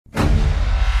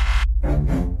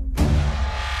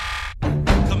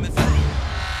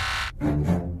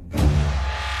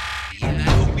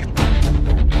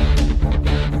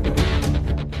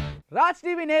Raj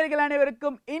TV நேயர்கள்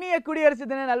அனைவருக்கும் இனிய குடியரசு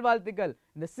தின நல்வாழ்த்துக்கள்.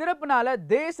 இந்த சிறப்பு நாளை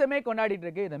தேசமே கொண்டாடிட்டு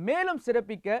இருக்கு. இதை மேலும்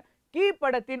சிறப்பிக்க கீ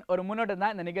படத்தின் ஒரு முன்னோட்டம்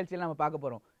தான் இந்த நிகழ்ச்சியில் நம்ம பார்க்க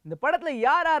போறோம். இந்த படத்துல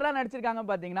யாரெல்லாம் நடிச்சிருக்காங்க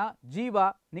பாத்தீங்கன்னா ஜீவா,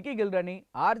 நிக்கிகில் ராணி,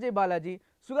 ஆர்ஜே பாலாஜி,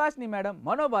 சுகாசினி மேடம்,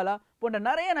 மனோபாலா போன்ற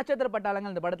நிறைய நட்சத்திர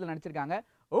பட்டாளங்கள் இந்த படத்துல நடிச்சிருக்காங்க.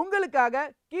 உங்களுக்காக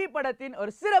கீ படத்தின்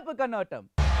ஒரு சிறப்பு கண்ணோட்டம்.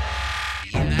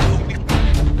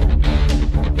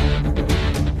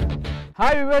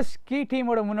 ஹாய் விவர்ஸ், கீ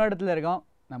டீமோட முன்னோட்டத்தில் இருக்கோம்.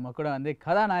 நம்ம கூட வந்து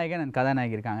கதாநாயகன் அண்ட்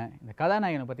கதாநாயகி இருக்காங்க. இந்த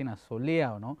கதாநாயகனை பற்றி நான் சொல்லியே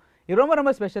ஆகணும். இது ரொம்ப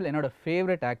ரொம்ப ஸ்பெஷல். என்னோட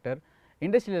ஃபேவரட் ஆக்டர்.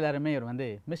 இண்டஸ்ட்ரியில் எல்லாருமே இவர் வந்து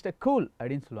மிஸ்டர் கூல்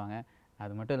அப்படின்னு சொல்லுவாங்க.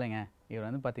 அது மட்டும் இல்லைங்க, இவர்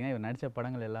வந்து பார்த்தீங்கன்னா இவர் நடித்த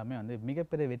படங்கள் எல்லாமே வந்து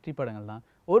மிகப்பெரிய வெற்றி படங்கள் தான்.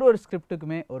 ஒரு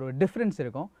ஸ்கிரிப்டுக்குமே ஒரு டிஃப்ரென்ஸ்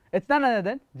இருக்கும். It's not other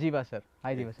then Jeeva sir.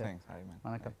 Hi Jeeva sir.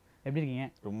 வணக்கம், எப்படி இருக்கீங்க?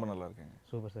 ரொம்ப நல்லா இருக்கேங்க.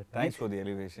 Super sir. Thanks for the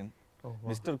elevation.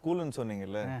 Mister கூல்னு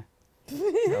சொன்னீங்கல்ல,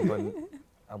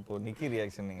 அப்போ நிக்கி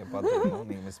ரியாக்ஷன் நீங்க பாத்துக்கணும்,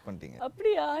 நீங்க மிஸ் பண்ணிட்டீங்க.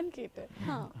 அப்படியான்னு கேட்டேன்.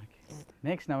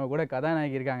 நெக்ஸ்ட் நம்ம கூட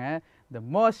கதாநாயகி இருக்காங்க. த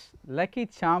மோஸ்ட் லக்கி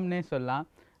சாம்னே சொல்லலாம்.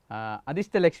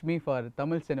 Athirshtalakshmi for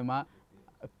Tamil cinema.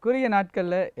 குறுகிய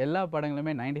நாட்களில் எல்லா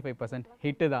படங்களுமே 95%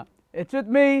 ஹிட்டு தான். இட்ஸ்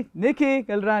வித் மீ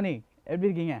நிக்கிகில் ராணி. எப்படி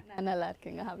இருக்கீங்க? நான் நல்லா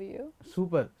இருக்கேங்க. How you?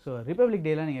 Super. So republic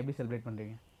டேலாம் நீங்கள் எப்படி செலிப்ரேட்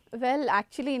பண்ணுறீங்க? வெல்,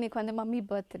 ஆக்சுவலி இன்னைக்கு வந்து mummy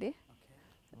birthday.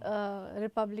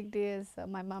 Republic day is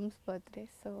my mumps birthday.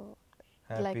 So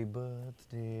Happy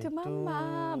birthday to mama,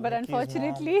 but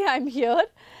unfortunately I'm here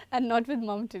and not with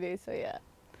mom today, so yeah.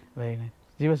 Very nice.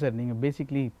 Jeeva sir, நீங்கள்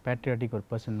basically patriotic ஒரு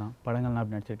person தான். படங்கள்லாம்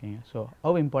அப்படி நடிச்சிருக்கீங்க. So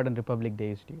how important Republic Day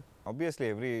is to you? Obviously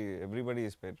everybody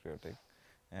is patriotic,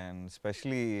 and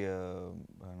especially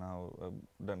நான்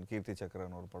ton கீர்த்தி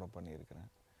சக்கரன் ஒரு படம் பண்ணியிருக்கிறேன்.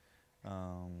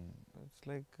 It's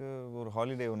like ஒரு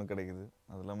ஹாலிடே ஒன்று கிடைக்குது.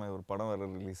 அது இல்லாமல் ஒரு படம்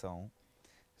வேறு ரிலீஸ் ஆகும்.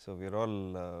 So we're all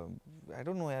I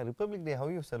don't know, Republic Day, how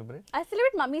you celebrate? I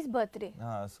celebrate mommy's birthday.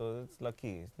 So it's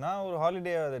lucky. நான் ஒரு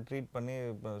ஹாலிடே அதை ட்ரீட் பண்ணி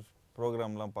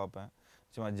ப்ரோக்ராம்லாம் பார்ப்பேன்.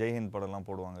 நிச்சயமாக ஜெய்ஹிந்த் படம்லாம்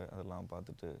போடுவாங்க, அதெல்லாம்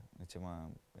பார்த்துட்டு நிச்சயமாக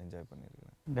என்ஜாய்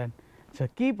பண்ணியிருக்கிறேன். தென்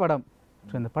சார், கீ படம்.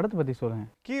 ஸோ இந்த படத்தை பற்றி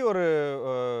சொல்லுங்கள். கீ ஒரு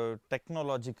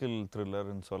டெக்னாலஜிக்கல்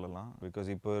த்ரில்லர்னு சொல்லலாம்.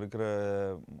 பிகாஸ் இப்போ இருக்கிற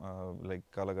லைக்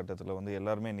காலகட்டத்தில் வந்து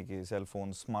எல்லாருமே இன்றைக்கி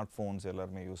செல்ஃபோன்ஸ், ஸ்மார்ட் ஃபோன்ஸ்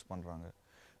எல்லாருமே யூஸ் பண்ணுறாங்க.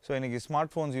 ஸோ இன்றைக்கி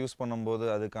ஸ்மார்ட் ஃபோன்ஸ் யூஸ் பண்ணும்போது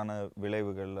அதுக்கான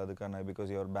விளைவுகள், அதுக்கான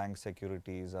பிகாஸ் யுவர் பேங்க்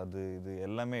செக்யூரிட்டிஸ், அது இது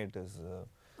எல்லாமே it is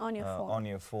on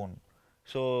your phone.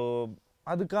 So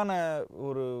அதுக்கான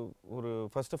ஒரு ஒரு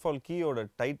ஃபர்ஸ்ட் ஆஃப் ஆல் கீயோட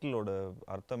டைட்டிலோட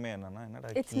அர்த்தமே என்னன்னா,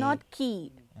 என்னடா it's not key,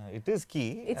 it is key.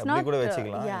 அப்படி கூட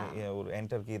வச்சுக்கலாம். ஒரு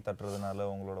என்டர் கீ தட்டுறதுனால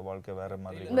உங்களோட வாழ்க்கை வேற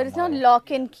மாதிரி. but it's not lock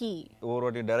and key. ஒரு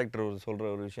வாட்டி டைரக்டர் சொல்ற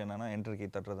ஒரு விஷயம் என்னன்னா, என்டர் கீ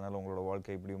தட்டுறதுனால உங்களோட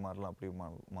வாழ்க்கை இப்படி மாறலாம், அப்படி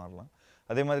மாறலாம்.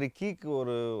 அதே மாதிரி கீக்கு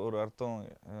ஒரு அர்த்தம்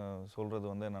சொல்கிறது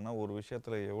வந்து என்னென்னா, ஒரு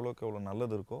விஷயத்தில் எவ்வளோக்கு எவ்வளோ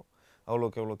நல்லது இருக்கோ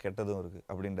அவ்வளோக்கு எவ்வளோ கெட்டதும் இருக்குது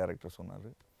அப்படின்னு டைரக்டர் சொன்னார்.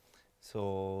 ஸோ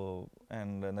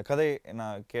அண்ட் அந்த கதை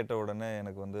நான் கேட்ட உடனே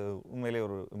எனக்கு வந்து உண்மையிலே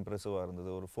ஒரு இம்ப்ரெசிவாக இருந்தது.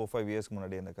 ஒரு 4-5 இயர்ஸ்க்கு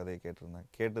முன்னாடி அந்த கதையை கேட்டிருந்தேன்.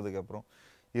 கேட்டதுக்கப்புறம்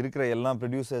இருக்கிற எல்லா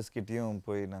ப்ரொடியூசர்ஸ்கிட்டையும்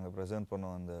போய் நாங்கள் ப்ரெசென்ட்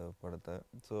பண்ணோம் அந்த படத்தை.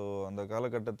 ஸோ அந்த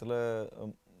காலகட்டத்தில்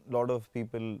lot of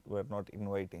people were not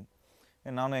inviting.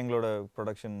 நானும் எங்களோட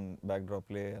ப்ரொடக்ஷன்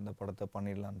பேக்ட்ராப்லேயே அந்த படத்தை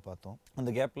பண்ணிடலான்னு பார்த்தோம். அந்த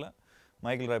கேப்பில்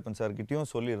மைக்கேல் ராய்ப்பன் சார்கிட்டையும்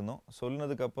சொல்லியிருந்தோம்.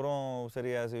 சொன்னதுக்கப்புறம்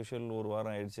சரி, ஆஸ் யூஷுவல் ஒரு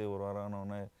வாரம் ஆயிடுச்சு. ஒரு வாரம்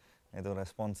ஆனோடனே எதுவும்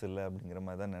ரெஸ்பான்ஸ் இல்லை அப்படிங்கிற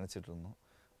மாதிரி தான் நினச்சிட்டு இருந்தோம்.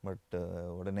 பட்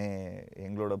உடனே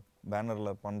எங்களோட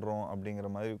பேனரில் பண்ணுறோம் அப்படிங்கிற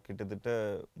மாதிரி கிட்டத்தட்ட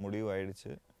முடிவு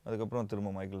ஆயிடுச்சு. அதுக்கப்புறம்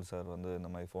திரும்ப மைக்கேல் சார் வந்து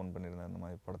இந்த மாதிரி ஃபோன் பண்ணியிருந்தேன், இந்த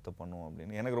மாதிரி படத்தை பண்ணுவோம்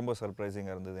அப்படின்னு. எனக்கு ரொம்ப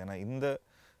சர்ப்ரைசிங்காக இருந்தது. ஏன்னா இந்த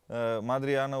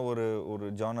மாதிரியான ஒரு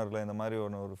ஜானரில், இந்த மாதிரி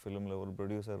ஒரு ஃபிலிமில் ஒரு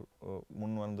ப்ரொடியூசர்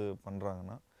முன் வந்து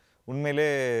பண்ணுறாங்கன்னா உண்மையிலே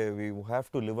we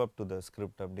have to live up to the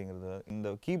script அப்படிங்கிறத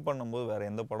இந்த கீப் பண்ணும்போது வேறு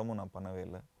எந்த படமும் நான் பண்ணவே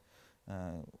இல்லை.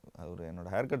 அவர் என்னோட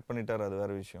ஹேர் கட் பண்ணிட்டார், அது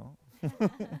வேறு விஷயம்.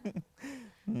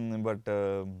 பட்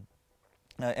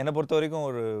என்னை பொறுத்த வரைக்கும்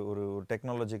ஒரு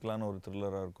டெக்னாலஜிக்கலான ஒரு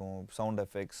த்ரில்லராக இருக்கும். சவுண்ட்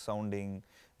எஃபெக்ட்ஸ், சவுண்டிங்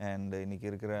அண்ட் இன்றைக்கி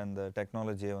இருக்கிற அந்த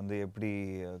டெக்னாலஜியை வந்து எப்படி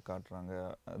காட்டுறாங்க,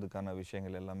 அதுக்கான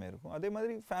விஷயங்கள் எல்லாமே இருக்கும். அதே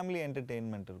மாதிரி ஃபேமிலி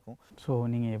என்டர்டெயின்மெண்ட் இருக்கும். ஸோ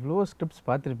நீங்கள் எவ்வளோ ஸ்கிரிப்ட்ஸ்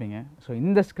பார்த்துருப்பீங்க. ஸோ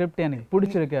இந்த ஸ்கிரிப்ட் எனக்கு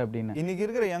பிடிச்சிருக்கு அப்படின்னு இன்றைக்கி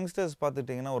இருக்கிற யங்ஸ்டர்ஸ்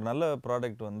பார்த்துட்டிங்கன்னா ஒரு நல்ல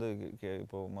ப்ராடக்ட் வந்து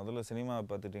இப்போது முதல்ல சினிமா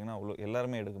பார்த்துட்டிங்கன்னா அவ்வளோ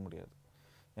எல்லாருமே எடுக்க முடியாது.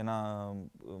 ஏன்னா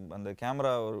அந்த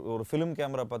கேமரா ஒரு ஃபிலிம்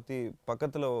கேமரா பற்றி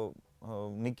பக்கத்தில்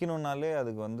நிற்கணுன்னாலே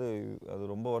அதுக்கு வந்து அது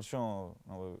ரொம்ப வருஷம்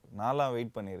நாளாக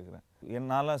வெயிட் பண்ணியிருக்கிறேன்.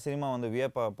 நாளாக சினிமா வந்து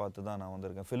வியப்பாக பார்த்து தான் நான்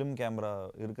வந்திருக்கேன். ஃபிலிம் கேமரா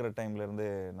இருக்கிற டைம்லேருந்தே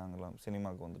நாங்களாம்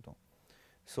சினிமாவுக்கு வந்துட்டோம்.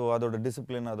 ஸோ அதோட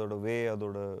டிசிப்ளின், அதோட வே,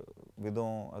 அதோட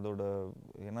விதம், அதோட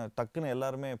ஏன்னா டக்குன்னு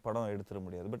எல்லாருமே படம் எடுத்துட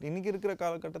முடியாது. பட் இன்றைக்கி இருக்கிற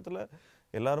காலகட்டத்தில்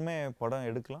எல்லாருமே படம்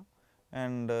எடுக்கலாம்.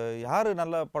 அண்ட் யார்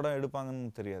நல்லா படம்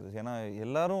எடுப்பாங்கன்னு தெரியாது. ஏன்னா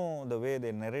எல்லோரும் த வே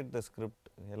தே நரேட் த ஸ்கிரிப்ட்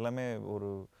எல்லாமே ஒரு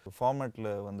ஃபார்மேட்டில்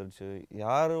வந்துடுச்சு.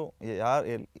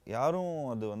 யாரும்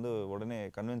அது வந்து உடனே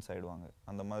கன்வின்ஸ் ஆகிடுவாங்க.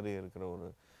 அந்த மாதிரி இருக்கிற ஒரு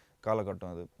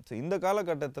காலகட்டம் அது. ஸோ இந்த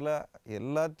காலகட்டத்தில்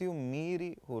எல்லாத்தையும் மீறி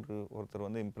ஒருத்தர்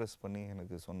வந்து இம்ப்ரெஸ் பண்ணி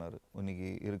எனக்கு சொன்னார். இன்னைக்கு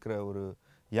இருக்கிற ஒரு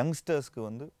யங்ஸ்டர்ஸ்க்கு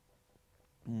வந்து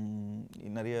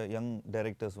நிறைய யங்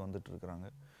டைரக்டர்ஸ் வந்துட்டுருக்குறாங்க.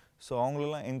 ஸோ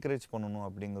அவங்களெல்லாம் என்கரேஜ் பண்ணணும்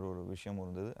அப்படிங்கிற ஒரு விஷயம்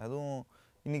இருந்தது. அதுவும்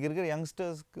இன்றைக்கி இருக்கிற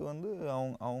யங்ஸ்டர்ஸ்க்கு வந்து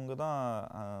அவங்க தான்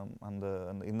அந்த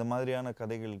இந்த மாதிரியான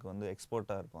கதைகளுக்கு வந்து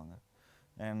எக்ஸ்பர்ட்டாக இருப்பாங்க.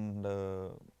 அண்ட்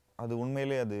அது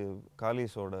உண்மையிலே அது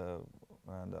காலிஸோட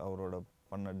அவரோட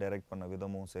டைரக்ட் பண்ண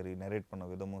விதமும் சரி, நரேட் பண்ண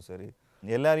விதமும் சரி,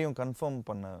 எல்லாரையும் கன்ஃபார்ம்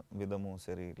பண்ண விதமும்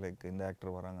சரி, லைக் இந்த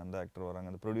ஆக்டர் வராங்க, அந்த ஆக்டர் வராங்க,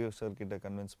 அந்த ப்ரொடியூசர்கிட்ட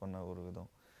கன்வின்ஸ் பண்ண ஒரு விதம்.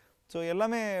 ஸோ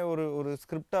எல்லாமே ஒரு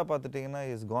ஸ்கிரிப்டாக பார்த்துட்டிங்கன்னா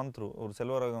இஸ் கான் த்ரூ. ஒரு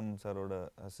செல்வராகவன் சாரோட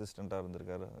அசிஸ்டண்ட்டாக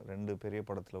இருந்திருக்காரு. 2 பெரிய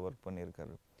படத்தில் ஒர்க்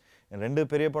பண்ணியிருக்காரு. 2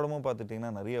 பெரிய படமும்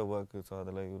பார்த்துட்டிங்கன்னா நிறைய ஒர்க்கு. ஸோ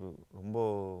அதில் இவர் ரொம்ப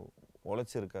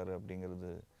உழைச்சிருக்காரு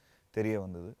அப்படிங்கிறது தெரிய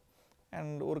வந்தது.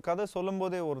 அண்ட் ஒரு கதை சொல்லும்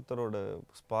போதே ஒருத்தரோட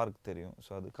ஸ்பார்க் தெரியும்.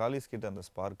 ஸோ அது காலிஸ் கிட்ட அந்த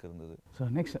ஸ்பார்க் இருந்தது. ஸோ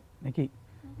நெக்ஸ்ட் நிக்கி,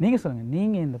 நீங்கள் சொல்லுங்கள்,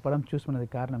 நீங்கள் இந்த படம் சூஸ்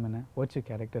பண்ணதுக்கு காரணம் என்ன? What's you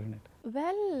character in it?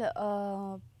 Well,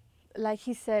 like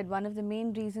he said, one of the main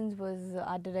reasons was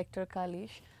our director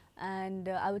Kalish, and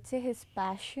I would say his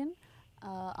passion.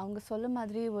 அவங்க சொல்ல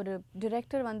மாதிரி ஒரு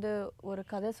டிரெக்டர் வந்து ஒரு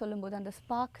கதை சொல்லும்போது அந்த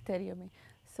ஸ்பார்க் தெரியுமே.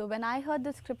 So when I heard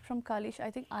the script from Kalish,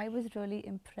 I think I was really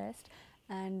impressed.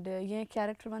 And N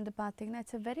character வந்து பார்த்தீங்கன்னா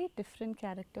it's a very different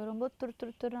character. ரொம்ப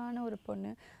துருத்துருத்துறான ஒரு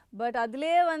பொண்ணு. பட் அதிலே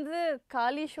வந்து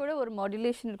காலிஷோட ஒரு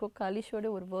மாடுலேஷன் இருக்கும், காலிஷோட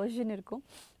ஒரு வெர்ஷன் இருக்கும்,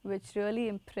 which really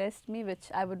impressed me, which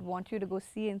I would want you to go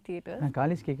see in theaters. நான்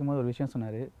காலிஷ் கேட்கும்போது ஒரு விஷயம்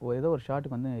சொன்னார். ஏதோ ஒரு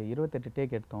ஷாட்டுக்கு வந்து 28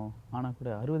 டேக் எடுத்தோம், ஆனால்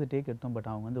கூட 60 டேக் எடுத்தோம்,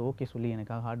 பட் அவங்க வந்து ஓகே சொல்லி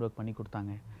எனக்காக ஹார்ட் ஒர்க் பண்ணி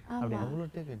கொடுத்தாங்க அப்படின்னு.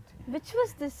 அவ்வளோ டேக் எடுத்து. Which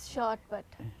was this shot?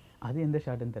 But அது எந்த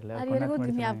ஷாட்டுன்னு தெரியல.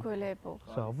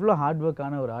 ஸோ அவ்வளோ ஹார்ட்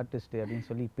ஒர்க்கான ஒரு ஆர்டிஸ்ட் அப்படின்னு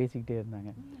சொல்லி பேசிக்கிட்டே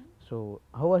இருந்தாங்க. So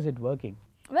how was it working?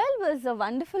 Well, it was a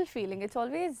wonderful feeling. It's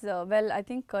always, well, I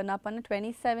think na panna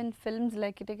 27 films,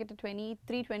 like it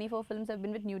 23, 24 films I've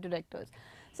been with new directors.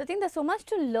 So I think there's so much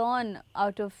to learn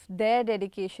out of their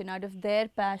dedication, out of their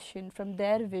passion, from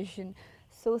their vision.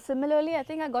 So similarly, I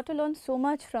think I got to learn so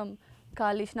much from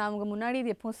Kalish. Na avanga munadi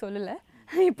idu eppom sollala,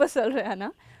 ipo solren ana.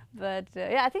 But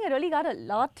yeah, I think I really got a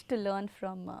lot to learn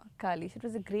from Kalish. It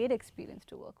was a great experience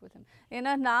to work with him.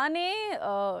 ஏன்னா நானே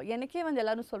எனக்கே வந்து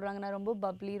எல்லாரும் சொல்கிறாங்க நான் ரொம்ப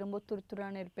bubbly, ரொம்ப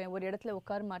துருத்துறான்னு இருப்பேன், ஒரு இடத்துல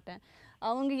உட்கார மாட்டேன்.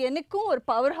 அவங்க எனக்கும் ஒரு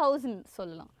பவர் ஹவுஸ்ன்னு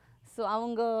சொல்லலாம். ஸோ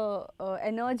அவங்க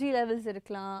எனர்ஜி லெவல்ஸ்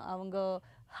இருக்கலாம், அவங்க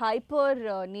ஹைப்பர்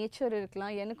நேச்சர்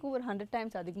இருக்கலாம், எனக்கும் ஒரு 100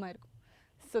 times அதிகமாக இருக்கும்.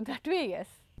 So that way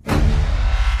S.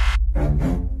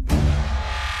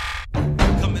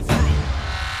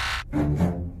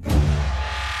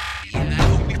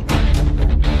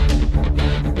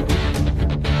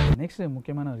 Next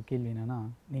முக்கியமான ஒரு கேள்வி என்னென்னா,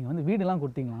 நீங்கள் வந்து வீடெல்லாம்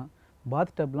கொடுத்தீங்களா,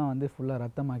 பாத் டப்லாம் வந்து ஃபுல்லாக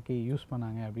ரத்தமாக்கி யூஸ்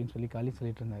பண்ணாங்க அப்படின்னு சொல்லி காலி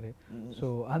சொல்லிட்டு இருந்தாரு. ஸோ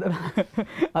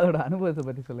அதோட அனுபவத்தை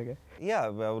பற்றி சொல்லுங்கள்.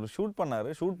 அவர் ஷூட்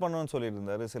பண்ணணும்னு சொல்லிட்டு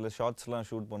இருந்தார். சில ஷார்ட்ஸ்லாம்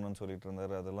ஷூட் பண்ணணும்னு சொல்லிட்டு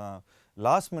இருந்தார். அதெல்லாம்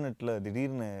லாஸ்ட் மினிட்ல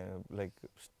திடீர்னு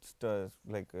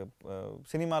லைக்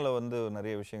சினிமாவில் வந்து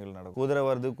நிறைய விஷயங்கள் நடக்கும்.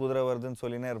 குதிரை வருதுன்னு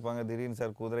சொல்லினே இருப்பாங்க. திடீர்னு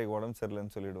சார் குதிரைக்கு உடம்பு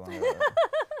சரியில்லைன்னு சொல்லிடுவாங்க.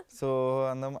 ஸோ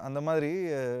அந்த மாதிரி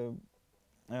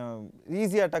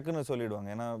ஈஸியாக டக்குன்னு சொல்லிவிடுவாங்க.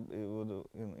 ஏன்னா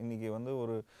இன்றைக்கி வந்து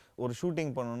ஒரு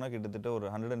ஷூட்டிங் பண்ணணுன்னா கிட்டத்தட்ட ஒரு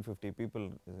 150 people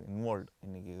இன்வால்வ்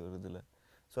இன்றைக்கி ஒரு இதில்.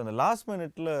 ஸோ அந்த லாஸ்ட்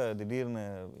மினிட்ல திடீர்னு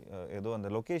ஏதோ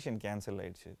அந்த லொக்கேஷன் கேன்சல்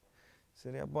ஆகிடுச்சு.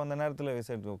 சரி, அப்போ அந்த நேரத்தில்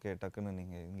விசைட் ஓகே டக்குன்னு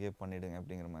நீங்கள் இங்கேயே பண்ணிவிடுங்க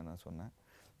அப்படிங்கிற மாதிரி நான் சொன்னேன்.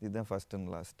 இதுதான் ஃபர்ஸ்ட் அண்ட்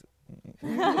லாஸ்ட்.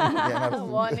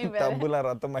 டப்புலாம்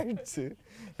ரத்தமாயிடுச்சு.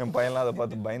 என் பையன்லாம் அதை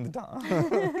பார்த்து பயந்துட்டான்.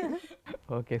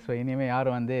 ஓகே, ஸோ இனிமேல்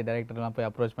யாரும் வந்து டைரக்டர்லாம் போய்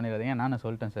அப்ரோச் பண்ணிடாதீங்க, நான்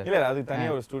சொல்லிட்டேன் சார். இல்லை, அதுக்கு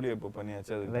தனியாக ஒரு ஸ்டூடியோ இப்போ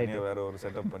பண்ணியாச்சு, அதுக்கு தனியாக வேறு ஒரு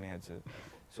செட்டப் பண்ணியாச்சு.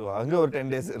 ஸோ அங்கே ஒரு 10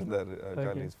 days இருந்தார்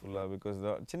காலேஜ் ஃபுல்லாக. பிகாஸ்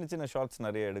சின்ன ஷார்ட்ஸ்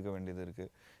நிறைய எடுக்க வேண்டியது இருக்குது.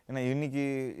 ஏன்னா இன்றைக்கி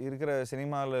இருக்கிற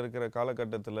சினிமாவில் இருக்கிற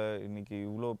காலகட்டத்தில் இன்றைக்கி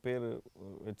இவ்வளோ பேர்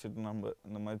வச்சுட்டு நம்ம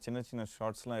இந்த மாதிரி சின்ன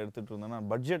ஷார்ட்ஸ்லாம் எடுத்துகிட்டு இருந்தோம்னா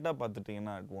பட்ஜெட்டாக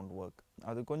பார்த்துட்டிங்கன்னா இட் ஒன்ட் ஒர்க்.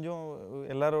 அது கொஞ்சம்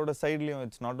எல்லாரோட சைட்லேயும்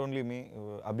it's not only me,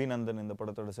 Abhinandan இந்த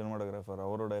படத்தோட சினிமாட்டோகிராஃபர்,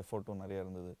 அவரோட எஃபோர்ட்டும் நிறையா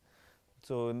இருந்தது.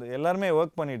 ஸோ இந்த எல்லாருமே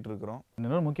ஒர்க் பண்ணிகிட்டு இருக்கிறோம்.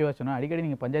 இன்னொரு முக்கியமாக சொன்னால், அடிக்கடி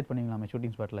நீங்கள் பஞ்சாயத்து பண்ணுவீங்களாமே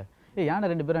ஷூட்டிங் ஸ்பாட்டில், யானை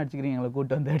 2 பேரும் அடிச்சுக்கிறீங்க எங்களை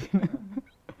கூப்பிட்டு வந்து அப்படின்னு.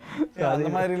 அந்த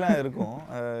மாதிரிலாம் இருக்கும்.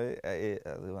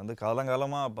 அது வந்து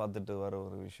காலங்காலமாக பார்த்துட்டு வர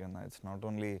ஒரு விஷயம் தான். இட்ஸ் நாட்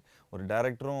ஓன்லி ஒரு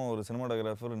டைரக்டரும் ஒரு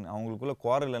சினிமாட்டோகிராஃபர் அவங்களுக்குள்ள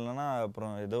குவாரல் இல்லைன்னா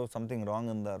அப்புறம் ஏதோ சம்திங்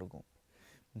ராங்குன்னு தான் இருக்கும்.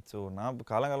 ஸோ நான்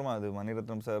காலங்காலமாக அது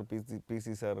Mani Ratnam sir,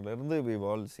 PC சார்லேருந்து we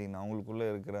all scene அவங்களுக்குள்ளே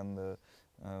இருக்கிற அந்த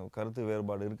கருத்து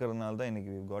வேறுபாடு இருக்கிறதுனால தான்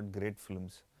இன்றைக்கி வி காட் கிரேட்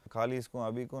ஃபிலிம்ஸ். காலிஸ்க்கும்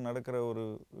அபிக்கும் நடக்கிற ஒரு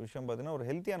விஷயம் பார்த்தீங்கன்னா ஒரு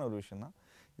ஹெல்த்தியான ஒரு விஷயம் தான்.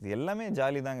 இது எல்லாமே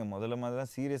ஜாலி தாங்க. முதல்ல மாதிரி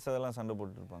தான் சீரியஸாக எல்லாம் சண்டை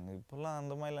போட்டுருப்பாங்க. இப்போல்லாம்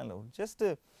அந்த மாதிரிலாம் இல்லை. ஜஸ்ட்டு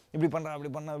இப்படி பண்ணுறா, அப்படி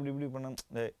பண்ணா, இப்படி பண்ண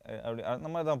அப்படி அந்த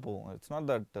மாதிரி தான் போகும். It's not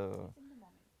that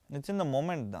it's in the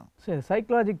moment தான். சரி,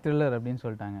 சைக்காலஜிக் த்ரில்லர் அப்படின்னு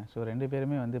சொல்லிட்டாங்க. ஸோ 2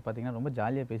 பேருமே வந்து பார்த்தீங்கன்னா ரொம்ப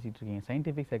ஜாலியாக பேசிகிட்டு இருக்கீங்க.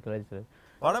 சயின்டிஃபிக் சைக்காலஜி த்ரில்லர்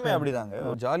படமே அப்படிதாங்க.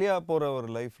 ஜாலியாக போகிற ஒரு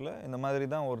லைஃப்பில் இந்த மாதிரி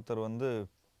தான் ஒருத்தர் வந்து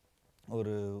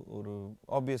ஒரு ஒரு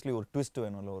ஆப்வியஸ்லி ஒரு ட்விஸ்ட்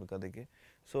வேணும்ல ஒரு கதைக்கு.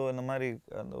 ஸோ இந்த மாதிரி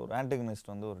அந்த ஒரு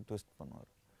ஆன்டகனிஸ்ட் வந்து ஒரு ட்விஸ்ட் பண்ணுவார்.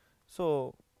 ஸோ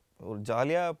ஒரு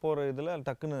ஜாலியாக போகிற இதில்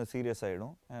டக்குன்னு சீரியஸ்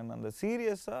ஆகிடும். அண்ட் அந்த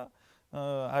சீரியஸாக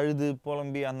அழுது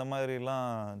புலம்பி அந்த மாதிரிலாம்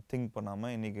திங்க்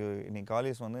பண்ணாமல் இன்னைக்கு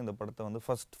காலிஸ் வந்து இந்த படத்தை வந்து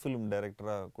ஃபஸ்ட் ஃபிலிம்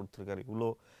டைரக்டராக கொடுத்துருக்காரு. இவ்வளோ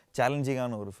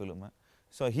சேலஞ்சிங்கான ஒரு ஃபிலிமு.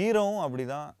 ஸோ ஹீரோவும் அப்படி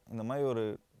தான் இந்த மாதிரி ஒரு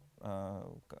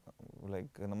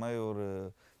லைக் இந்த மாதிரி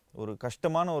ஒரு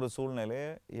கஷ்டமான ஒரு சூழ்நிலையை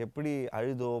எப்படி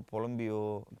அழுதோ புலம்பியோ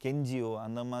கெஞ்சியோ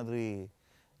அந்த மாதிரி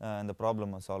இந்த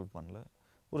ப்ராப்ளமை சால்வ் பண்ணல.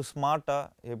 ஒரு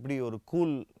ஸ்மார்ட்டாக எப்படி ஒரு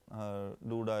கூல்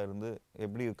டூடாக இருந்து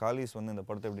எப்படி காலிஸ் வந்து இந்த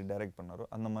படத்தை எப்படி டைரக்ட் பண்ணாரோ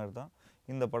அந்த மாதிரி தான்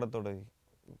இந்த படத்தோட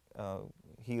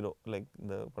ஹீரோ லைக்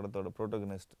இந்த படத்தோட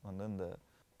ப்ரோட்டகனிஸ்ட் வந்து இந்த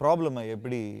ப்ராப்ளமை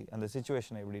எப்படி அந்த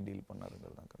சிச்சுவேஷனை எப்படி டீல்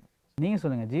பண்ணாருங்கிறது தான் கண்ணு. நீங்கள்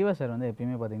சொல்லுங்கள். ஜீவா சார் வந்து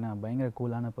எப்பயுமே பார்த்தீங்கன்னா பயங்கர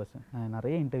கூலான பர்சன். நான்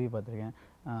நிறைய இன்டர்வியூ பார்த்துருக்கேன்.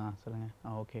 சொல்லுங்கள்.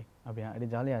 ஓகே அப்படியா அப்படி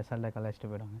ஜாலியாக அசால்ட்டாக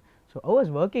கலாச்சிட்டு போயிடுவாங்க. So I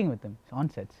was working with him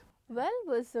on sets. Well, it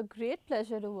was a great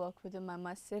pleasure to work with him, I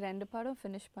must say. ரெண்டு படம்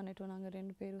finish பண்ணிட்டோம் நாங்க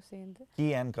ரெண்டு பேரும் சேர்ந்து. Key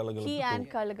and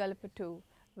Kalagalappu 2,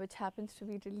 which happens to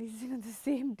be releasing on the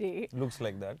same day. Looks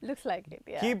like that. Looks like it,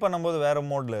 yeah. Key பண்ணும்போது வேற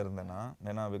மோட்ல இருந்தேனா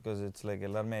ஏன்னா because it's like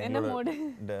எல்லாரும் என்ன மோட்?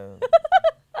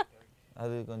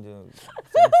 அது கொஞ்சம்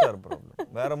சென்சார் ப்ராப்ளம்.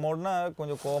 வேற மோட்னா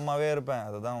கொஞ்சம் கோவமாவே இருப்பேன்.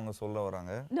 அதுதான் அவங்க சொல்ல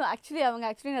வராங்க. No, actually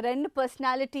நான் ரெண்டு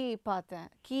பர்சனாலிட்டி பார்த்தேன்.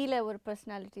 கீழ ஒரு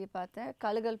பர்சனாலிட்டி பார்த்தேன்.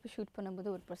 கலகலப்பு ஷூட் பண்ணும்போது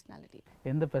ஒரு பர்சனாலிட்டி.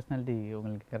 எந்த பர்சனாலிட்டி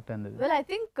உங்களுக்கு கரெக்டா இருந்தது? Well, I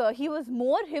think he was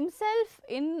more himself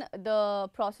in the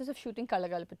process of shooting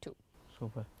Kalagalappu 2.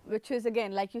 Super. Which is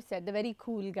again, like you said, the very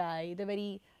cool guy, the very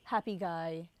happy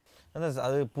guy.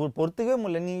 அது பொறுத்துக்கவே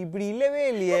முடியல. நீ இப்படி இல்லவே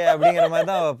இல்லையே அப்படிங்கிற மாதிரி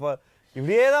தான்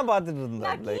இப்படியே தான் பார்த்துட்டு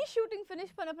இருந்தேன். லைக் ஷூட்டிங்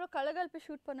ஃபினிஷ் பண்ண அப்புறம் கலகலப்பு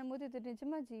ஷூட் பண்ணும்போது இது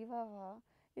நிஜமா ஜீவாவா,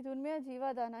 இது உண்மையா ஜீவா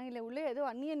தானா, இல்ல உள்ள ஏதோ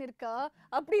அன்னியன் இருக்கா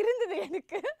அப்படி இருந்தது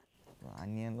எனக்கு.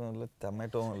 அன்னியனும் இல்ல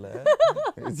டொமேட்டோவும் இல்ல.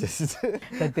 ஜஸ்ட்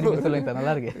திருப்பி சொல்லுங்க,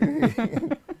 நல்லா இருக்கு.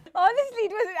 Honestly,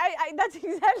 it was that's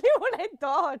exactly what I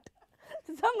thought.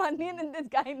 Some onion in this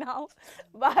guy now.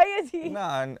 Why is he? No,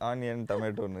 onion,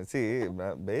 tomato. See,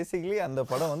 basically, அந்த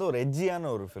படம் வந்து ஒரு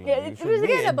எட்ஜியான ஒரு film. It was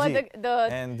again about the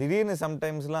and திடீர்னு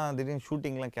sometimes-லாம் திடீர்னு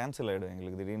ஷூட்டிங்லாம் கேன்சல் ஆயிடும்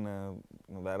எங்களுக்கு. திடீர்னு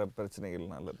வேற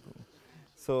பிரச்சனைகள்னால.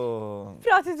 So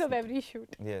process of every shoot.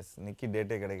 Yes, நிக்கி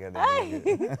டேட்டே கிடைக்காது.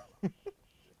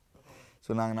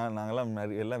 So நாங்கலாம்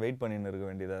எல்லாம் வெயிட் பண்ணிட்டு இருக்க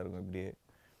வேண்டியதா இருக்கும் இப்படியே.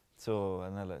 ஸோ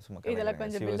அதனால சும்மா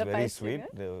வெரி ஸ்வீட்.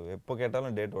 எப்போ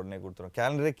கேட்டாலும் டேட் உடனே கொடுத்துருவோம்.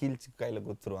 கேலண்டரே கீழ்ச்சி கையில்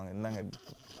கொடுத்துருவாங்க. இந்தாங்க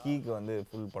கீக்கு வந்து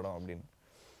ஃபுல் படம் அப்படின்னு.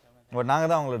 பட் நாங்கள்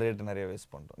தான் அவங்களோட டேட் நிறைய வேஸ்ட்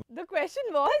பண்ணுறோம். The question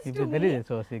was to me,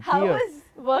 how was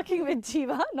working with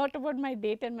Jeeva, not about my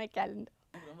date and my calendar.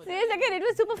 So yes, again, it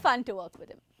was super fun to work with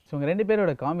him. So உங்கள் ரெண்டு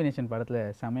பேரோட combination படத்தில்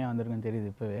செமையாக வந்திருக்குன்னு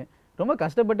தெரியுது. இப்போவே ரொம்ப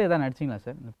கஷ்டப்பட்டு எதாவது நடிச்சிங்களா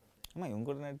சார்? ஆமாம், இவங்க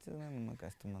கூட நடிச்சதுன்னா நம்ம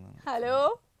கஷ்டமாக தான். ஹலோ,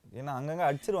 ஏன்னா அங்கங்க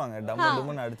அடிச்சிருவாங்க,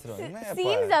 டம்முன்னு அடிச்சிருவாங்க.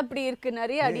 சீன்ஸ் அப்படி இருக்கு,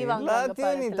 நிறைய அடி வாங்குவாங்க.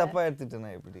 எல்லாத்தையும் நீ தப்பா எடுத்துட்டேனா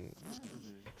எப்படி?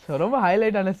 சோ ரொம்ப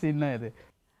ஹைலைட்டான சீன் தான் இது.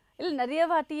 இல்ல நிறைய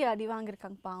வாட்டி அடி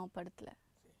வாங்கிருக்காங்க பாவம் படத்துல.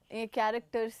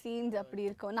 கேரக்டர் சீன்ஸ் அப்படி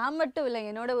இருக்கும். நான் மட்டும் இல்லை,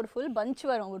 என்னோட ஒரு ஃபுல் பஞ்ச்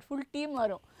வரும், ஒரு ஃபுல் டீம்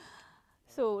வரும்.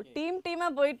 ஸோ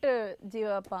டீமாக போயிட்டு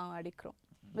ஜீவா பாவம் அடிக்கிறோம்.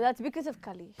 That's because of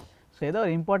Kaleesh. So ஏதோ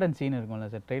ஒரு இம்பார்ட்டன்ட் சீன் இருக்கும்ல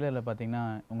சார், ட்ரெய்லரில் பார்த்தீங்கன்னா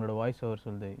உங்களோட வாய்ஸ் ஓவர்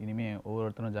சொல்லுது, இனிமேல்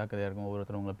ஒவ்வொருத்தரும் ஜாக்கிரதையாக இருக்கும்,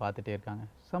 ஒவ்வொருத்தரும் உங்களை பார்த்துட்டே இருக்காங்க,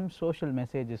 சம் சோஷியல்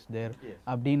மெசேஜஸ் தேர்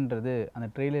அப்படின்றது அந்த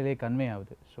ட்ரெய்லரே கன்வே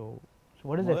ஆகுது. ஸோ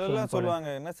வாட் இஸ் தட் சொல்லுவாங்க,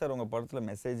 என்ன சார் உங்கள் படத்தில்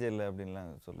மெசேஜே இல்லை அப்படின்லாம்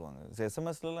சொல்லுவாங்க.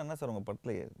 எஸ்எம்எஸ்லாம் என்ன சார் உங்கள்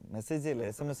படத்தில் மெசேஜே இல்லை,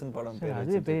 எஸ்எம்எஸ்ன்னு படம் பேர்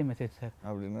அதுவே பெரிய மெசேஜ் சார்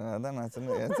அப்படின்னு. அதான் நான்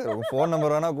சொன்னேன், சார் உங்கள் ஃபோன்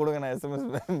நம்பர் வேணால் கொடுங்க, நான் எஸ்எம்எஸ்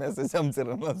மெசேஜ்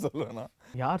அனுப்பிச்சிடுறேன் சொல்லுவேன்.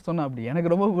 யார் சொன்னா அப்படி?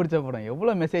 எனக்கு ரொம்ப பிடிச்ச படம்,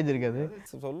 எவ்வளோ மெசேஜ் இருக்குது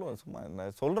சொல்லுவோம். சும்மா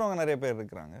சொல்கிறவங்க நிறைய பேர்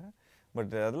இருக்கிறாங்க,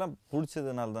 பட் அதெல்லாம்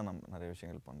பிடிச்சதுனால தான் நம்ம நிறைய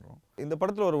விஷயங்கள் பண்ணுறோம். இந்த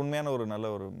படத்தில் ஒரு உண்மையான ஒரு நல்ல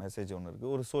ஒரு மெசேஜ் ஒன்று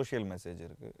இருக்குது, ஒரு சோஷியல் மெசேஜ்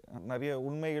இருக்குது. நிறைய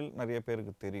உண்மைகள் நிறைய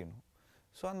பேருக்கு தெரியணும்.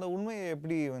 ஸோ அந்த உண்மையை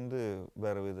எப்படி வந்து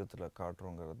வேறு விதத்தில்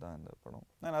காட்டுறோங்கிறது தான் இந்த படம்.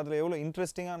 அண்ட் அதில் எவ்வளோ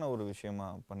இன்ட்ரெஸ்டிங்கான ஒரு விஷயமா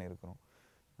பண்ணியிருக்கிறோம்.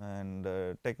 அண்ட்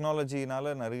டெக்னாலஜினால்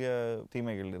நிறைய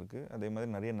தீமைகள் இருக்குது, அதே மாதிரி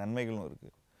நிறைய நன்மைகளும்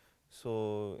இருக்குது. ஸோ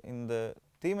இந்த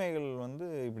தீமைகள் வந்து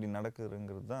இப்படி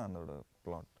நடக்குதுங்கிறது தான் அதோட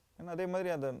பிளாட். அண்ட் அதே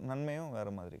மாதிரி அந்த நன்மையும்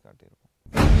வேறு மாதிரி காட்டியிருக்கோம்.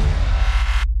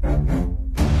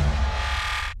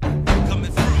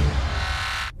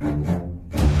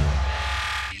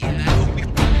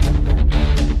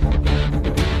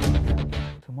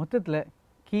 மொத்தத்தில்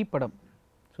கீ படம்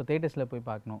ஸோ தேட்டர்ஸில் போய்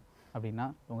பார்க்கணும் அப்படின்னா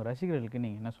உங்கள் ரசிகர்களுக்கு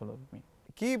நீங்கள் என்ன சொல்ல விரும்புவீங்க?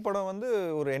 கீ படம் வந்து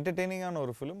ஒரு என்டர்டெய்னிங்கான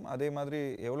ஒரு ஃபிலிம். அதே மாதிரி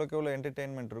எவ்வளோக்கு எவ்வளோ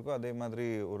என்டர்டெயின்மெண்ட் இருக்கோ அதே மாதிரி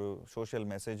ஒரு சோஷியல்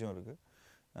மெசேஜும் இருக்குது.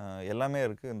 எல்லாமே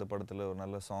இருக்குது இந்த படத்தில். ஒரு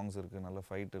நல்ல சாங்ஸ் இருக்குது, நல்ல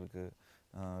ஃபைட் இருக்குது,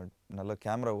 நல்ல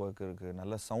கேமரா ஒர்க் இருக்குது,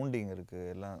 நல்ல சவுண்டிங் இருக்குது,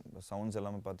 எல்லாம் சவுண்ட்ஸ்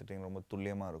எல்லாமே பார்த்துட்டிங்கன்னா ரொம்ப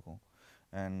துல்லியமாக இருக்கும்.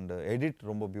 அண்ட் எடிட்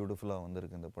ரொம்ப பியூட்டிஃபுல்லாக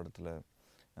வந்திருக்கு இந்த படத்தில்.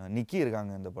 நிக்கி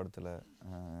இருக்காங்க இந்த படத்தில்.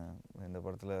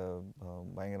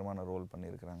 பயங்கரமான ரோல்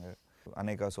பண்ணியிருக்கிறாங்க.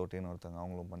 அனேகா சோட்டின்னு ஒருத்தங்க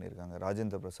அவங்களும் பண்ணியிருக்காங்க.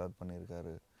 ராஜேந்திர பிரசாத்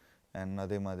பண்ணியிருக்காரு. அண்ட்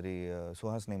அதே மாதிரி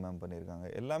சுஹாசினி மேம் பண்ணியிருக்காங்க.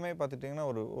 எல்லாமே பார்த்துட்டிங்கன்னா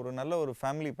ஒரு நல்ல ஒரு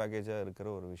ஃபேமிலி பேக்கேஜாக இருக்கிற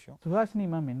ஒரு விஷயம். சுஹாசினி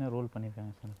மேம் என்ன ரோல்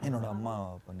பண்ணியிருக்காங்க சார்? என்னோட அம்மா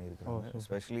பண்ணியிருக்காங்க.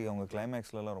 எஸ்பெஷலி அவங்க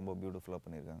கிளைமேக்ஸ்லலாம் ரொம்ப பியூட்டிஃபுல்லாக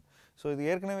பண்ணியிருக்காங்க. ஸோ இது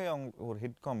ஏற்கனவே அவங்க ஒரு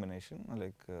hit combination.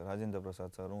 Like Rajendra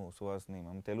Prasad சாரும் சுஹாசினி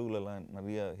மேம் தெலுங்குலலாம்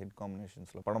நிறைய ஹிட்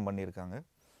காம்பினேஷன்ஸில் படம் பண்ணியிருக்காங்க.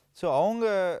 ஸோ அவங்க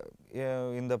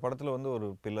இந்த படத்தில் வந்து ஒரு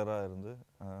பில்லராக இருந்து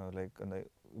லைக் அந்த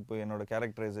இப்போ என்னோடய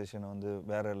கேரக்டரைசேஷனை வந்து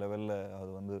வேறு லெவலில்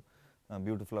அது வந்து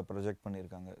பியூட்டிஃபுல்லாக ப்ரொஜெக்ட்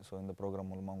பண்ணியிருக்காங்க. ஸோ இந்த ப்ரோக்ராம்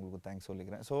மூலமாக உங்களுக்கு தேங்க்ஸ்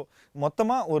சொல்லிக்கிறேன். ஸோ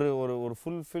மொத்தமாக ஒரு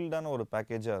ஃபுல்ஃபில்டான ஒரு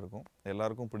பேக்கேஜாக இருக்கும்.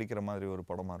 எல்லாருக்கும் பிடிக்கிற மாதிரி ஒரு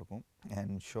படமாக இருக்கும்.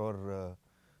 அண்ட் ஷோர்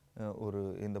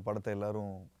இந்த படத்தை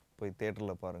எல்லோரும் போய்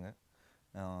தேட்டரில் பாருங்கள்.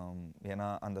 ஏன்னா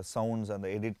அந்த சவுண்ட்ஸ், அந்த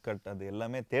எடிட் கட், அது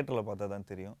எல்லாமே தேட்டரில் பார்த்தா தான்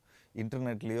தெரியும்.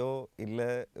 இன்டர்நெட்லேயோ இல்லை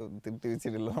திருட்டி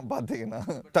விசிடிலாம் பார்த்தீங்கன்னா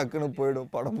டக்குன்னு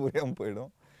போயிடும், படம் புரியாமல்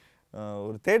போயிடும்.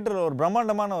 ஒரு தேட்டரில் ஒரு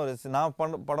பிரம்மாண்டமான நான்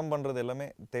படம் பண்ணுறது எல்லாமே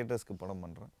தேட்டர்ஸ்க்கு படம்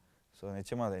பண்ணுறேன். ஸோ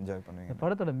நிச்சயமாக அதை என்ஜாய் பண்ணுவீங்க.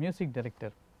 படத்தோட மியூசிக்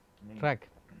டைரக்டர் ட்ராக்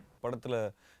படத்தில்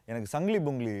எனக்கு சங்கிலி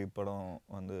பொங்கிலி படம்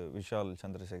வந்து விஷால்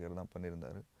சந்திரசேகர் தான்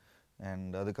பண்ணியிருந்தார்.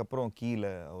 அண்ட் அதுக்கப்புறம்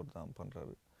கீழே அவர் தான்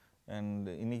பண்ணுறாரு. அண்ட்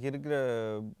இன்றைக்கி இருக்கிற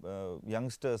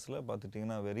யங்ஸ்டர்ஸில்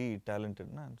பார்த்துட்டிங்கன்னா வெரி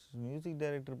டேலண்டட்னா மியூசிக்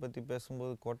டைரக்டர் பற்றி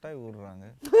பேசும்போது கொட்டாய் விடுறாங்க.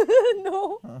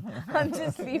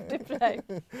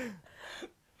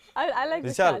 I like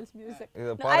Vishal's music.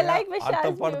 I like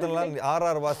Vishal's music.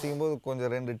 RR வாசிக்கும் போது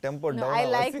கொஞ்சம் ரெண்டு tempo down. I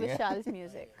like Vishal's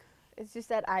music. It's just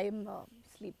that I am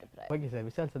sleep deprived. Okay sir,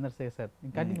 Vishal Chandrasekhar sir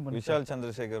continue பண்ணுங்க. விஷால்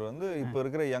சந்திரசேகர் வந்து இப்போ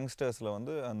இருக்கிற யங்ஸ்டர்ஸில்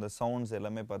வந்து அந்த சவுண்ட்ஸ்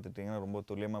எல்லாமே பார்த்துட்டிங்கன்னா ரொம்ப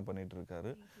துல்லியமாக பண்ணிகிட்டு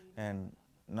இருக்காரு. அண்ட்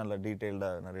நல்ல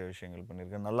டீட்டெயில்டாக நிறைய விஷயங்கள்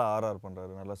பண்ணியிருக்காரு. நல்லா ஆர்ஆர்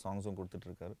பண்ணுறாரு, நல்ல சாங்ஸும்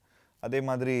கொடுத்துட்ருக்காரு. அதே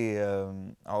மாதிரி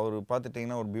அவர்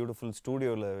பார்த்துட்டிங்கன்னா ஒரு பியூட்டிஃபுல்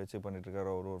ஸ்டூடியோவில் வச்சு பண்ணிகிட்ருக்காரு.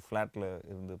 அவர் ஒரு ஃப்ளாட்டில்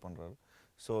இருந்து பண்ணுறாரு.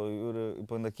 ஸோ இவர்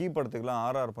இப்போ இந்த கீ படத்துக்குலாம்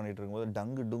ஆர்ஆர் பண்ணிகிட்டு இருக்கும்போது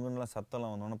டங்கு டுங்குன்னெலாம்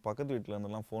சத்தம்லாம் வந்தோன்னா பக்கத்து வீட்டில்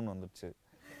இருந்தெல்லாம் ஃபோன் வந்துடுச்சு.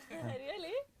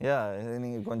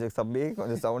 நீங்கள் கொஞ்சம்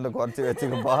கொஞ்சம் சவுண்டை குறைச்சி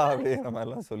வச்சுக்கப்பா அப்படிங்கிற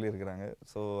மாதிரிலாம் சொல்லியிருக்கிறாங்க.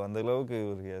 ஸோ அந்தளவுக்கு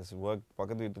ஒரு ஒர்க்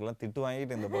பக்கத்து வீட்டுக்கெலாம் திட்டு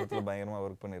வாங்கிட்டு இந்த படத்தில் பயங்கரமாக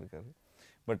ஒர்க் பண்ணியிருக்காரு.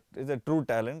 But it's a true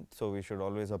talent. So we should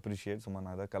always appreciate. சும்மா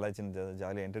நான் எதாவது கலாய்ச்சின்னு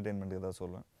ஜாலியாக என்டர்டெயின்மெண்ட்டுக்கு தான்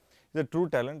சொல்லுவேன். இது ட்ரூ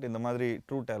டேலண்ட். இந்த மாதிரி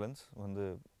ட்ரூ டேலண்ட்ஸ் வந்து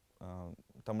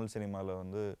தமிழ் சினிமாவில்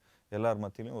வந்து எல்லார்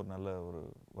மத்தியிலும் ஒரு நல்ல ஒரு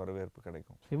வரவேற்பு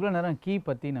கிடைக்கும். இவ்வளோ நேரம் கீ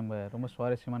பற்றி நம்ம ரொம்ப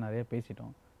சுவாரஸ்யமாக நிறைய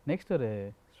பேசிட்டோம். நெக்ஸ்ட் ஒரு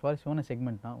சுவாரஸ்யமான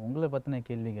செக்மெண்ட் தான் உங்களை பற்றின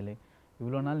கேள்விகளே.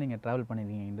 இவ்வளோ நாள் நீங்கள் ட்ராவல்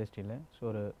பண்ணியிருக்கீங்க இண்டஸ்ட்ரியில். ஸோ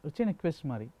ஒரு சின்ன குவிஸ்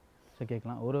மாதிரி ஸோ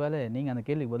கேட்கலாம். ஒருவேளை நீங்கள் அந்த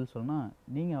கேள்விக்கு பதில் சொல்லணும்னா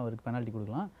நீங்கள் அவருக்கு பெனால்ட்டி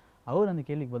கொடுக்கலாம். அவர் அந்த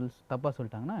கேள்விக்கு பதில் தப்பாக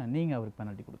சொல்லிட்டாங்கன்னா நீங்கள் அவருக்கு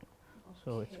பெனால்ட்டி கொடுக்கலாம். ஸோ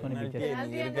இட்ஸ்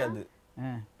இருக்காது.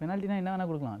 பெனால்ட்டினா என்ன வேணால்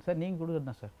கொடுக்கலாம் சார், நீங்கள் கொடுக்குறது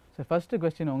தான் சார். சார் ஃபஸ்ட்டு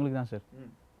கொஸ்டின் உங்களுக்கு தான் சார்.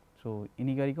 ஸோ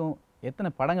இன்றைக்கி வரைக்கும்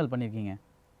எத்தனை படங்கள் பண்ணியிருக்கீங்க?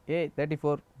 A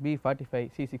 34, B 45,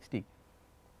 C 60.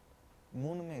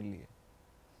 மூணுமே இல்லையே.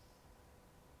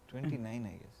 29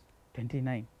 I guess.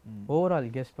 29. ஓவரால்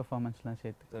கெஸ்ட் பெர்ஃபார்மன்ஸ்லாம்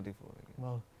சேர்த்து 34.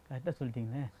 வாவ், கரெக்டாக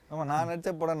சொல்லிட்டீங்களே. ஆமாம், நான்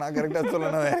நடிச்ச படம் நான் கரெக்டாக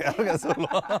சொல்லணும், வேறு யாருக்கா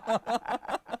சொல்லுவோம்.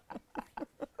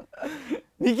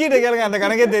 நிக்கிட்ட கேளுங்க, அந்த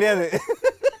கணக்கே தெரியாது.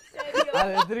 அதை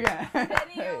வச்சுருக்கேன்.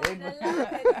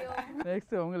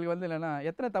 நெக்ஸ்ட் உங்களுக்கு வந்து இல்லைன்னா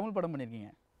எத்தனை தமிழ் படம்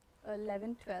பண்ணியிருக்கீங்க?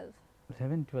 11, 12.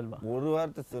 11, 12. ஒரு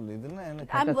வார்த்தை சொல்லு. இதெல்லாம் என்ன?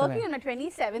 I'm working on a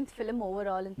 27th film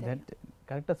overall in Telugu.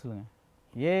 கரெக்டாக சொல்லுங்கள்.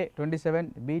 A 27,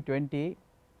 B 20,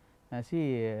 C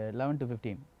 11 to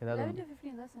 15. ஏதாவது 11 to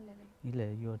 15 தான் சொன்னேன். இல்லை,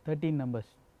 யூ 13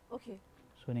 நம்பர்ஸ். ஓகே.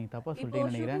 ஸோ நீங்கள் தப்பாக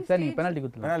சொல்லிட்டீங்கன்னு நினைக்கிறேன். சார் நீங்கள் பெனால்ட்டி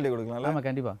கொடுத்துலாம். பெனால்ட்டி கொடுக்கலாம். ஆமாம்,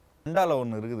 கண்டிப்பாக. அண்டால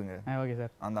ஒன்று இருக்குதுங்க. Okay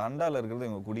sir. அந்த அண்டால இருக்கிறது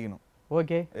இவங்க குடிக்கணும்.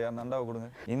 ஓகே, அந்த அண்டாவை கொடுங்க.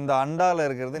 இந்த அண்டால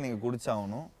இருக்கிறது நீங்கள்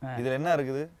குடிச்சாகணும். இதில் என்ன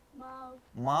இருக்குது?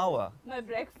 மாவா? My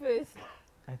breakfast.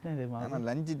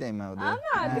 லஞ்ச் டைம் ஆகுது.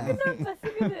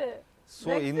 ஸோ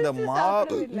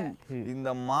இந்த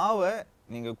மாவை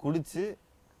நீங்க குடிச்சு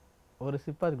ஒரு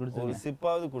சிப்பாவது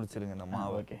குடிச்சிருங்க இந்த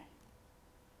மாவை. Okay,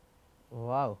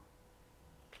 wow,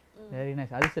 very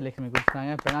nice. அதிர்ஷ்ட லட்சுமி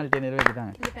குடிச்சாங்க, பெனால்ட்டி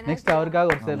நிறைவேற்றிட்டாங்க. நெக்ஸ்ட் அவருக்காக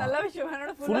ஒரு சார் நல்ல விஷயம்,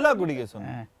 என்னோட ஃபுல்லா குடிக்க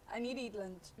சொன்னேன். I need to eat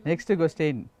lunch. Next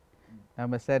question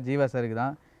நம்ம சார் ஜீவா சாருக்கு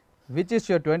தான். which is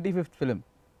your 25th film?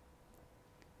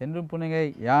 என்றும் புன்னகை,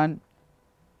 யான்,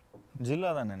 ஜில்லா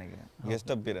தான் நினைக்கிறேன்.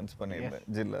 கெஸ்ட் அப்பியரன்ஸ் பண்ணியிருந்தேன்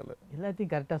ஜில்லால.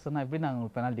 எல்லாத்தையும் கரெக்டாக சொன்னால் எப்படி நாங்கள்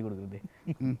உங்களுக்கு பெனால்ட்டி கொடுக்குறது?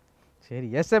 சரி,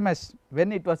 SMS when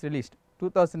it was released?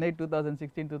 2008,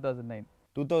 2016, 2009.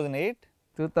 2008,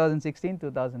 2016,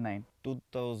 2009.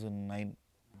 2009.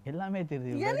 எல்லாமே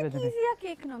தெரியுது. எனக்கு ஈஸியா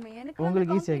கேட்கணுமே. எனக்கு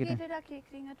உங்களுக்கு ஈஸியா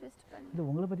கேக்குறீங்க, ட்விஸ்ட் பண்ணி. இது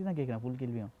உங்களை பற்றி தான் கேட்குறேன் ஃபுல்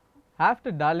கேள்வியும்.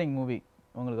 ஆஃப்டர் டார்லிங் மூவி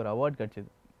உங்களுக்கு ஒரு அவார்ட் கிடச்சிது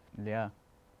இல்லையா?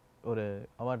 ஒரு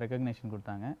அவார்ட் ரெக்கக்னேஷன்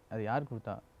கொடுத்தாங்க. அது யார்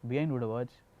கொடுத்தா? பிஹைண்ட் வுட்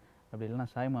அவார்ட்ஸ், அப்படி இல்லைனா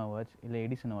சாய்மா அவார்ட்ஸ், இல்லை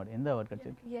எடிசன் அவார்டு, எந்த அவார்ட்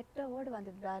கிடைச்சிருக்கு? 8 அவார்டு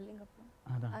வந்தது டார்லிங் அப்போ.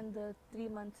 அதான் அந்த 3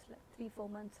 4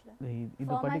 monthsல.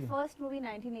 இது For my படிக்க first movie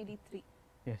 1983.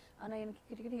 எஸ். ஆனா எனக்கு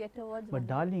கிட்டத்தட்ட 8 அவார்ட்ஸ். பட்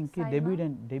டார்லிங்க்கு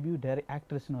டெபியூ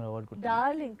ஆக்ட்ரஸ்னு ஒரு அவார்ட் கொடுத்தாங்க.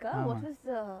 டார்லிங்க்கா what was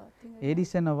the thing?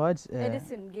 Edison awards.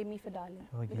 Edison gave me for Darling.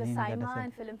 Okay, Because நீங்க Saima correct.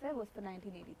 and Filmfare was for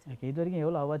 1983. Okay, இது வரைக்கும்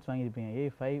எவ்வளோ அவார்ட்ஸ் வாங்கியிருப்பீங்க?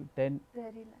 5 10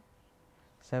 தெரியல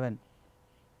 7.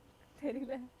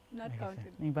 தெரியல not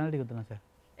counted. நீங்கள் பெனல்ட்டி கொடுத்துலாம் சார்.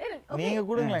 நீங்க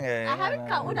கொடுங்களேங்க. I haven't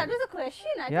counted. That was a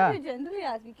question. I Yeah. thought you generally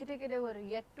ask me. கிட்டத்தட்ட ஒரு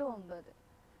 8 9.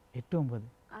 8 9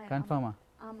 கன்ஃபார்மா?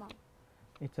 ஆமா.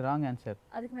 It's wrong answer.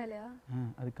 அதுக்கு மேலயா?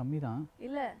 அது கம்மி தான்.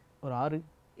 இல்ல ஒரு 6.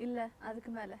 இல்ல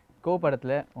அதுக்கு மேல. கோ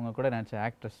படத்தில் உங்கள் கூட நடிச்ச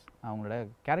ஆக்ட்ரஸ் அவங்களோட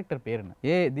கேரக்டர் பேர் என்ன?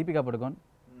 ஏ Deepika Padukone,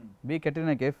 B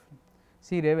Katrina cafe,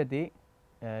 C Revathi,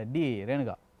 D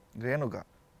Renuka. Renuka.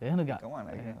 Come on.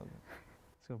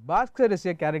 So Bhaskar is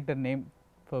your character name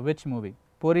for which movie?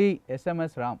 Puri,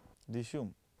 SMS, Ram. Dishum.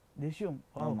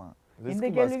 ஆமா. இந்த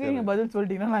கேள்விக்கு நீங்க பதில்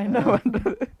சொல்லிட்டீங்கன்னா நான் என்ன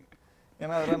பண்றது?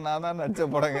 ஏன்னா அதெல்லாம் நான் தான் நடிச்ச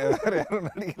படங்க, வேற யாரும்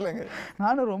நடிக்கலங்க.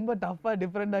 நானும் ரொம்ப டஃப்பா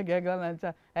டிஃபரெண்டா கேட்கலாம்னு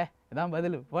நினைச்சா இதான்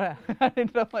பதில் போட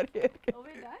அப்படின்ற மாதிரியே இருக்கு.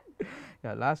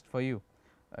 Yeah, last for you.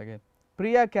 Okay.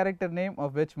 Priya character name of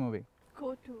which movie?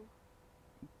 Go-to.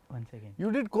 Once again.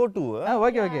 You did Go-to?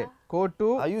 Okay. Go-to.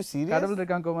 Are you serious? கடவுள்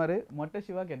இருக்கான் குமார், மொட்டை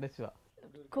சிவா, கெட்ட Siva.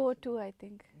 Go-to I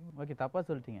think. Okay, தப்பா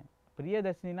சொல்லிட்டீங்க.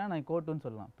 பிரியதர்ஷினினா நான் கோட்டுன்னு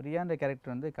சொல்லலாம். பிரியான்ற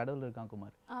கேரக்டர் வந்து கடவுள் இருக்கான்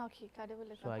குமார். ஓகே, கடவுள்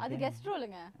இருக்கான். அது கெஸ்ட்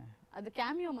ரோலுங்க. அது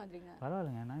கேமியோ மாதிரிங்க.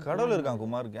 பரவாயில்லைங்க. நான் கடவுள் இருக்கான்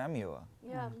Kumar கேமியோவா?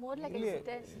 Yeah, more like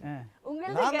extended.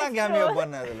 நான் தான் கேமியோ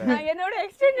பண்ணேன் அதுல. நான் என்னோட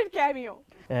எக்ஸ்டெண்டட் கேமியோ.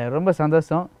 ரொம்ப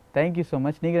சந்தோஷம். Thank you so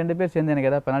much. நீங்க ரெண்டு பேர் சேர்ந்து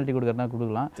எனக்கு ஏதாவது பெனல்ட்டி கொடுக்கறதா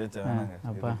கொடுக்கலாம்.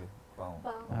 அப்பா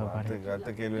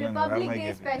அடுத்த கேள்வி ரிபப்ளிக்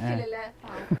டே ஸ்பெஷல் இல்ல.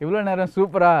 இவ்வளவு நேரம்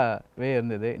சூப்பராவே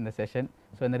இருந்தது இந்த செஷன்.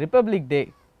 ஸோ இந்த ரிபப்ளிக் டே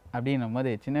அப்படின்னும்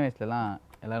போது சின்ன வயசுலலாம்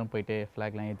எல்லாரும் போயிட்டு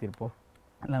ஃப்ளாக்லாம் ஏற்றிருப்போம்,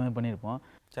 எல்லாமே பண்ணியிருப்போம்.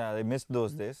 I miss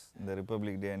those days. இந்த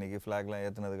ரிப்பப்ளிக் டே அன்றைக்கி ஃப்ளாக்லாம்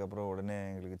ஏற்றினதுக்கப்புறம் உடனே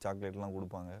எங்களுக்கு சாக்லேட்லாம்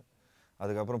கொடுப்பாங்க.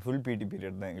 அதுக்கப்புறம் ஃபுல் பிடி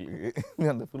பீரியட் தான் எங்களுக்கு,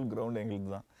 அந்த ஃபுல் கிரவுண்ட்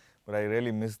எங்களுக்கு தான். But I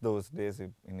really miss those days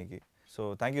இன்னைக்கு. So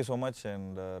thank you so much.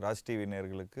 And Raj TV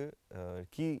நேயர்களுக்கு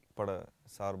கீ பட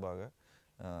சார்பாக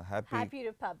ஹாப்பி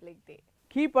ரிபப்ளிக் டே.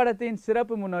 கீ படத்தின்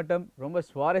சிறப்பு முன்னோட்டம் ரொம்ப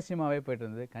சுவாரஸ்யமாகவே போயிட்டு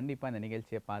இருந்தது. கண்டிப்பாக இந்த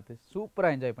நிகழ்ச்சியை பார்த்து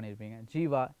சூப்பராக என்ஜாய் பண்ணியிருப்பீங்க.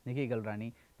 ஜீவா, நிக்கிகல் ராணி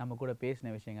நம்ம கூட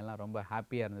பேசின விஷயங்கள்லாம் ரொம்ப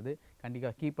ஹாப்பியாக இருந்தது.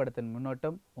 கண்டிப்பாக கீ படத்தின்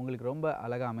முன்னோட்டம் உங்களுக்கு ரொம்ப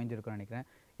அழகாக அமைஞ்சிருக்கும்னு நினைக்கிறேன்.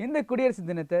 இந்த குடியரசு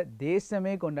தினத்தை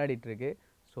தேசமே கொண்டாடிட்டு இருக்கு.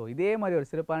 ஸோ இதே மாதிரி ஒரு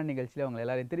சிறப்பான நிகழ்ச்சியில் உங்களை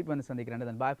எல்லாரையும் திருப்பி வந்து சந்திக்கிறேன்.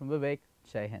 தன் பாய் ஃப்ரம் விவேக்.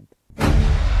 ஜெய் ஹிந்த்.